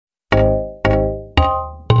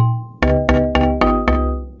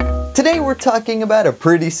we're talking about a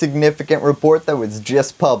pretty significant report that was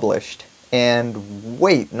just published. And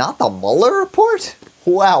wait, not the Mueller report?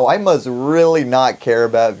 Wow, I must really not care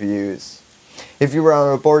about views. If you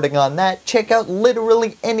are reporting on that, check out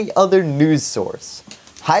literally any other news source.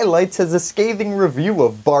 Highlights has a scathing review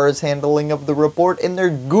of Barr's handling of the report in their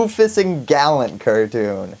Goofus and Gallant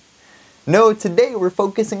cartoon. No, today we're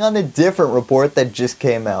focusing on a different report that just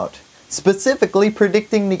came out, specifically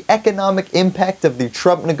predicting the economic impact of the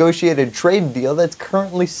Trump-negotiated trade deal that's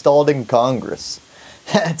currently stalled in Congress.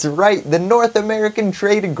 That's right, the North American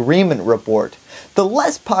Trade Agreement Report, the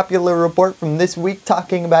less popular report from this week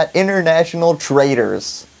talking about international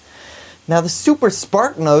traders. Now the super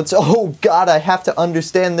spark notes, oh god, I have to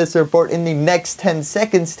understand this report in the next 10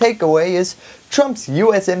 seconds takeaway is Trump's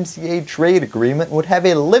USMCA trade agreement would have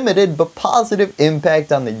a limited but positive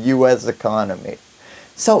impact on the US economy.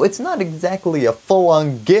 So it's not exactly a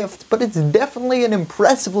full-on gift, but it's definitely an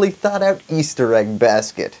impressively thought out Easter egg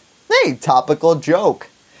basket. Hey, topical joke.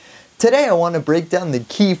 Today I want to break down the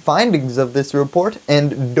key findings of this report,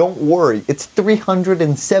 and don't worry, it's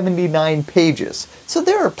 379 pages, so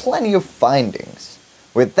there are plenty of findings.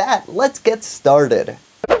 With that, let's get started.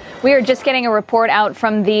 We are just getting a report out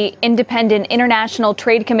from the Independent International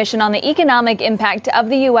Trade Commission on the economic impact of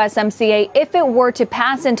the USMCA if it were to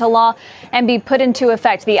pass into law and be put into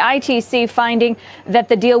effect. The ITC finding that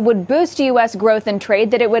the deal would boost U.S. growth and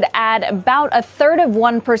trade, that it would add about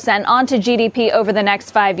 1/3 onto GDP over the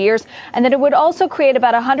next 5 years, and that it would also create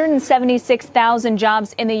about 176,000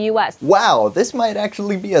 jobs in the U.S. Wow, this might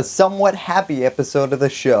actually be a somewhat happy episode of the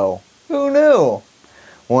show. Who knew?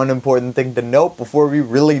 One important thing to note before we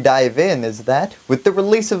really dive in is that, with the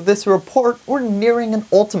release of this report, we're nearing an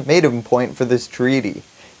ultimatum point for this treaty,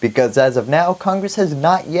 because as of now, Congress has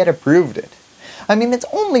not yet approved it. I mean, it's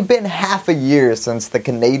only been half a year since the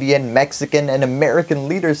Canadian, Mexican, and American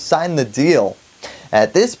leaders signed the deal.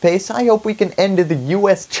 At this pace, I hope we can end the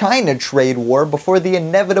US-China trade war before the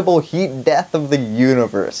inevitable heat death of the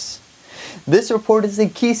universe. This report is a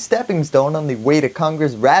key stepping stone on the way to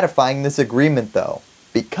Congress ratifying this agreement though.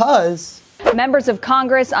 Because members of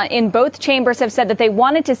Congress in both chambers have said that they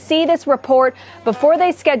wanted to see this report before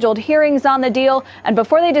they scheduled hearings on the deal and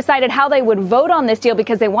before they decided how they would vote on this deal,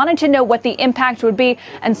 because they wanted to know what the impact would be.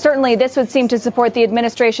 And certainly this would seem to support the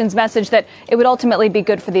administration's message that it would ultimately be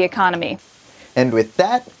good for the economy. And with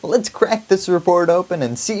that, let's crack this report open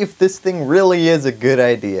and see if this thing really is a good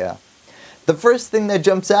idea. The first thing that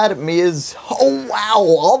jumps out at me is, oh wow,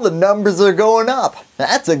 all the numbers are going up.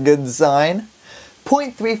 That's a good sign.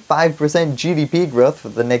 0.35% GDP growth for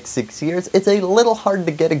the next 6 years is a little hard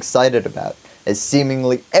to get excited about, as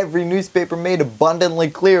seemingly every newspaper made abundantly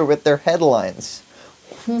clear with their headlines.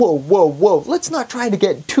 Whoa, let's not try to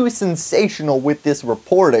get too sensational with this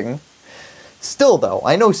reporting. Still though,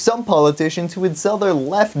 I know some politicians who would sell their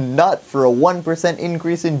left nut for a 1%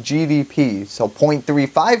 increase in GDP, so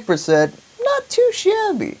 0.35%, not too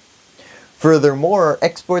shabby. Furthermore, our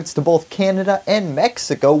exports to both Canada and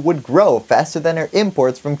Mexico would grow faster than our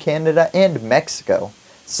imports from Canada and Mexico.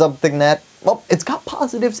 Something that, well, it's got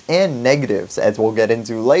positives and negatives, as we'll get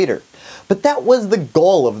into later. But that was the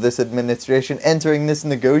goal of this administration entering this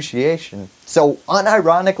negotiation. So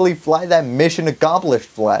unironically, fly that mission accomplished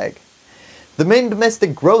flag. The main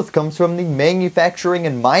domestic growth comes from the manufacturing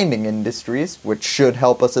and mining industries, which should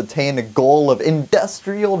help us attain a goal of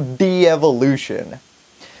industrial de-evolution.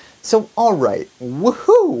 So alright,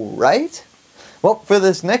 woohoo, right? Well, for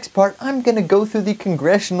this next part, I'm gonna go through the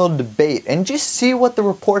congressional debate and just see what the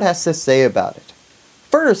report has to say about it.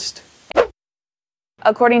 First,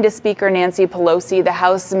 according to Speaker Nancy Pelosi, the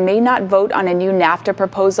House may not vote on a new NAFTA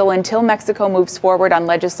proposal until Mexico moves forward on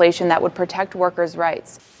legislation that would protect workers'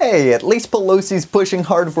 rights. Hey, at least Pelosi's pushing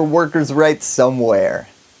hard for workers' rights somewhere.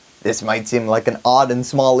 This might seem like an odd and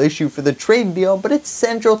small issue for the trade deal, but it's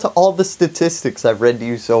central to all the statistics I've read to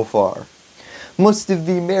you so far. Most of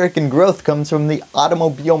the American growth comes from the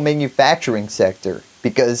automobile manufacturing sector,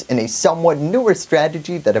 because in a somewhat newer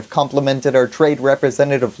strategy that have complemented our Trade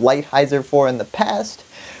Representative Lighthizer for in the past,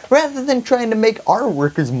 rather than trying to make our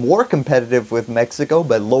workers more competitive with Mexico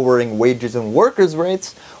by lowering wages and workers'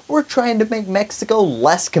 rights, we're trying to make Mexico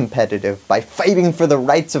less competitive by fighting for the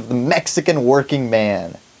rights of the Mexican working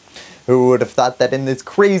man. Who would have thought that in this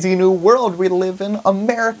crazy new world we live in,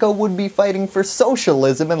 America would be fighting for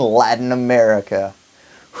socialism in Latin America?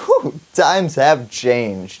 Whew, times have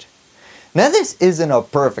changed. Now this isn't a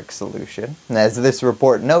perfect solution. As this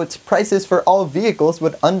report notes, prices for all vehicles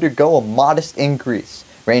would undergo a modest increase,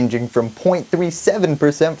 ranging from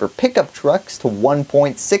 0.37% for pickup trucks to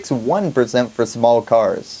 1.61% for small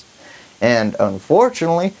cars. And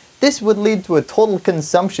unfortunately, This would lead to a total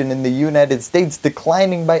consumption in the United States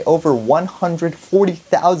declining by over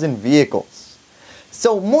 140,000 vehicles.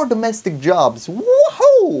 So more domestic jobs,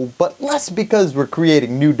 woohoo! But less because we're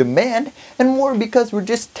creating new demand and more because we're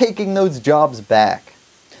just taking those jobs back.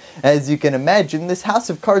 As you can imagine, this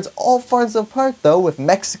house of cards all falls apart though if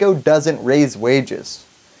Mexico doesn't raise wages.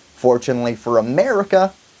 Fortunately for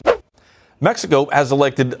America, Mexico has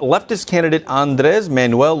elected leftist candidate Andrés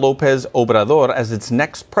Manuel López Obrador as its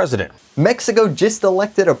next president. Mexico just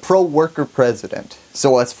elected a pro-worker president,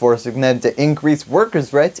 so us forcing them to increase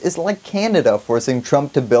workers' rights is like Canada forcing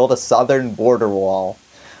Trump to build a southern border wall.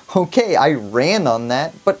 Okay, I ran on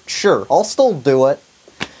that, but sure, I'll still do it.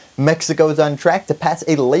 Mexico is on track to pass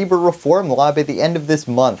a labor reform law by the end of this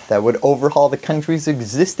month that would overhaul the country's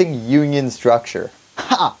existing union structure.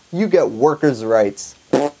 Ha! You get workers' rights.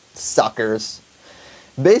 Suckers.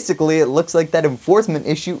 Basically, it looks like that enforcement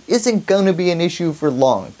issue isn't going to be an issue for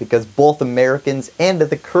long because both Americans and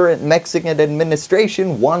the current Mexican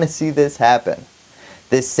administration want to see this happen.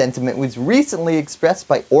 This sentiment was recently expressed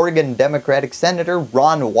by Oregon Democratic Senator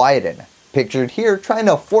Ron Wyden, pictured here trying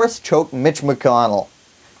to force choke Mitch McConnell.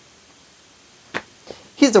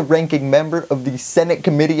 He's a ranking member of the Senate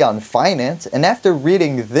Committee on Finance, and after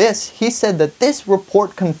reading this, he said that this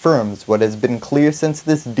report confirms what has been clear since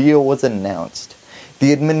this deal was announced.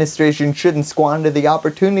 The administration shouldn't squander the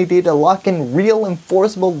opportunity to lock in real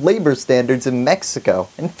enforceable labor standards in Mexico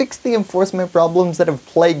and fix the enforcement problems that have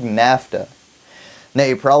plagued NAFTA. Now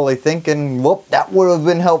you're probably thinking, well, that would have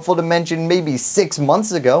been helpful to mention maybe 6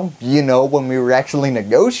 months ago, you know, when we were actually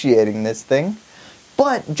negotiating this thing.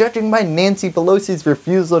 But judging by Nancy Pelosi's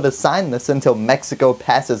refusal to sign this until Mexico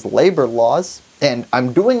passes labor laws, and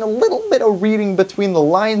I'm doing a little bit of reading between the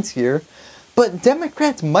lines here, but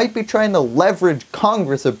Democrats might be trying to leverage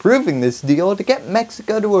Congress approving this deal to get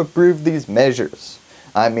Mexico to approve these measures.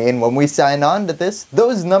 I mean, when we sign on to this,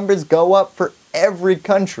 those numbers go up for every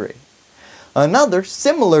country. Another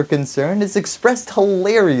similar concern is expressed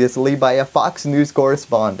hilariously by a Fox News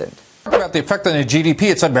correspondent. About the effect on the GDP,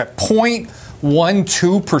 it's about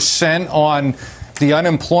 0.12% on the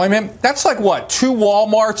unemployment. That's like what, 2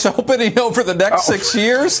 Walmarts opening over the next 6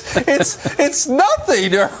 years? It's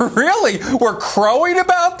nothing, really. We're crowing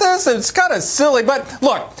about this. It's kind of silly. But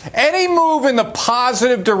look, any move in the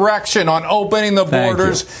positive direction on opening the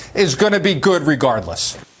borders is going to be good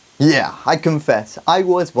regardless. Yeah, I confess, I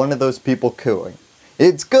was one of those people cooing.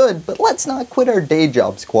 It's good, but let's not quit our day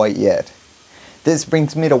jobs quite yet. This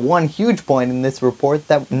brings me to one huge point in this report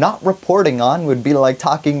that not reporting on would be like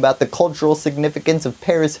talking about the cultural significance of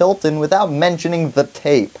Paris Hilton without mentioning the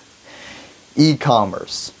tape.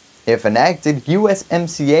 E-commerce. If enacted,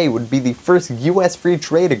 USMCA would be the first US free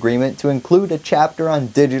trade agreement to include a chapter on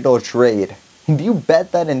digital trade. And you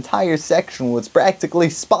bet that entire section was practically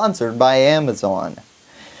sponsored by Amazon.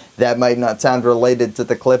 That might not sound related to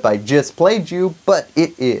the clip I just played you, but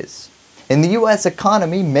it is. In the US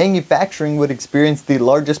economy, manufacturing would experience the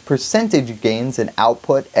largest percentage gains in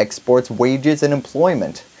output, exports, wages, and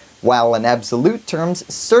employment, while in absolute terms,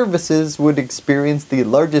 services would experience the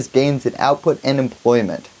largest gains in output and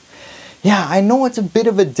employment. Yeah, I know it's a bit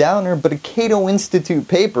of a downer, but a Cato Institute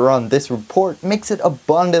paper on this report makes it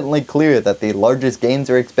abundantly clear that the largest gains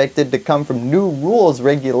are expected to come from new rules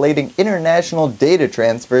regulating international data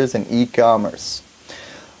transfers and e-commerce.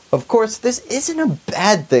 Of course, this isn't a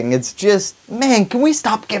bad thing, it's just, man, can we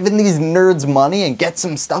stop giving these nerds money and get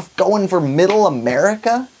some stuff going for middle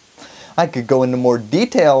America? I could go into more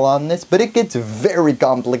detail on this, but it gets very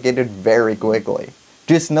complicated very quickly.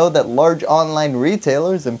 Just know that large online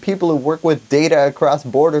retailers and people who work with data across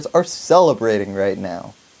borders are celebrating right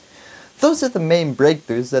now. Those are the main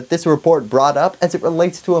breakthroughs that this report brought up as it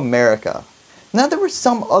relates to America. Now there were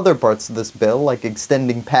some other parts of this bill, like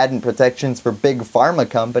extending patent protections for big pharma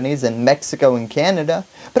companies in Mexico and Canada,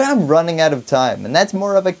 but I'm running out of time, and that's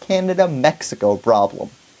more of a Canada-Mexico problem.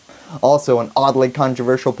 Also an oddly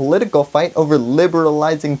controversial political fight over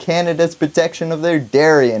liberalizing Canada's protection of their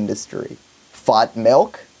dairy industry. Fought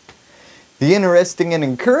milk? The interesting and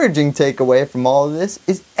encouraging takeaway from all of this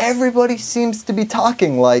is everybody seems to be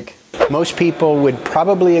talking like, most people would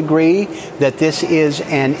probably agree that this is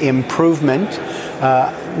an improvement.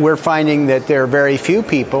 We're finding that there are very few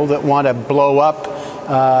people that want to blow up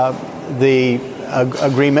the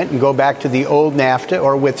agreement and go back to the old NAFTA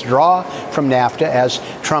or withdraw from NAFTA as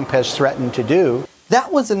Trump has threatened to do.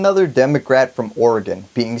 That was another Democrat from Oregon.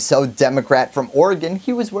 Being so Democrat from Oregon,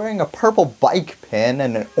 he was wearing a purple bike pin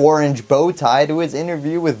and an orange bow tie to his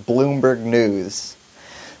interview with Bloomberg News.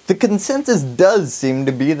 The consensus does seem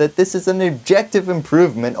to be that this is an objective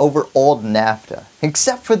improvement over old NAFTA.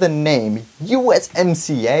 Except for the name,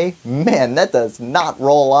 USMCA, man, that does not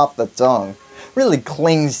roll off the tongue. Really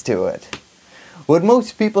clings to it. What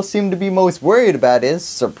most people seem to be most worried about is,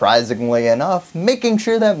 surprisingly enough, making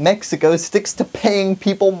sure that Mexico sticks to paying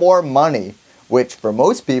people more money, which for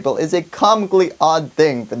most people is a comically odd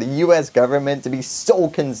thing for the US government to be so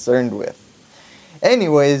concerned with.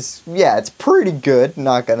 Anyways, yeah, it's pretty good,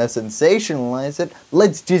 not gonna sensationalize it,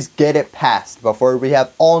 let's just get it passed before we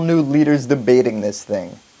have all new leaders debating this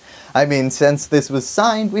thing. I mean, since this was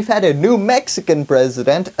signed, we've had a new Mexican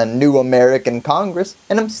president, a new American Congress,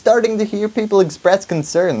 and I'm starting to hear people express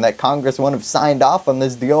concern that Congress won't have signed off on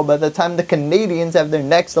this deal by the time the Canadians have their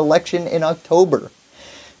next election in October.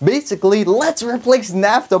 Basically, let's replace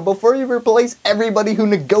NAFTA before you replace everybody who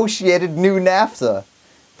negotiated new NAFTA.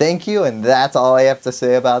 Thank you, and that's all I have to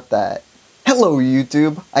say about that. Hello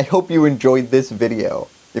YouTube, I hope you enjoyed this video.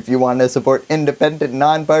 If you want to support independent,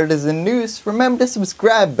 nonpartisan news, remember to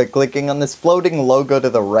subscribe by clicking on this floating logo to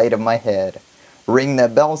the right of my head. Ring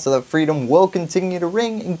that bell so that freedom will continue to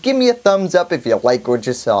ring, and give me a thumbs up if you like what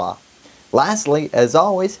you saw. Lastly, as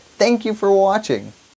always, thank you for watching.